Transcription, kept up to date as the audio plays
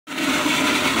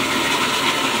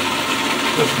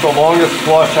This is the longest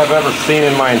flush I've ever seen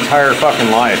in my entire fucking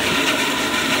life.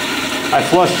 I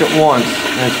flushed it once,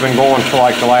 and it's been going for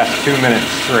like the last 2 minutes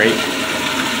straight.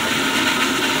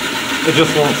 It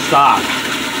just won't stop.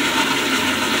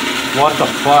 What the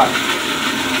fuck?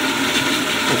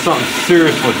 There's something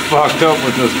seriously fucked up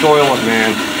with this toilet,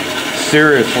 man.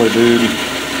 Seriously, dude.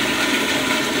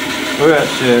 Look at that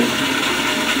shit.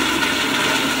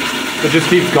 It just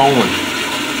keeps going.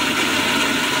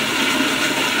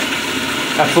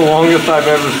 That's the longest I've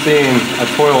ever seen a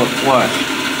toilet flush.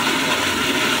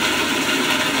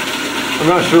 I'm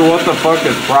not sure what the fuck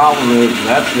his problem is.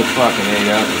 That's just fucking ate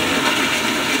up, man.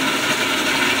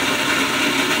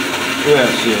 Look at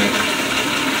that shit.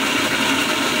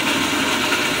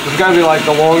 This has got to be like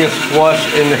the longest flush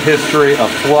in the history of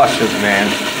flushes, man.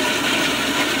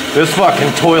 This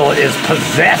fucking toilet is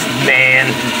possessed, man.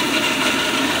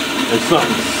 There's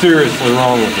something seriously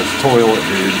wrong with this toilet,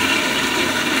 dude.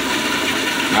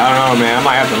 I don't know, man. I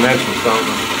might have to mention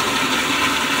something.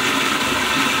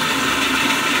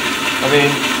 I mean,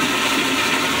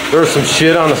 there was some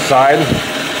shit on the side,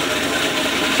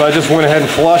 so I just went ahead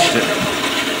and flushed it.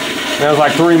 And that was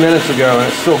like 3 minutes ago, and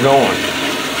it's still going.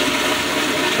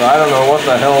 So I don't know what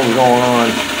the hell is going on.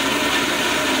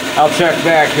 I'll check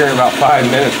back here in about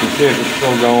 5 minutes and see if it's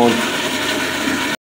still going.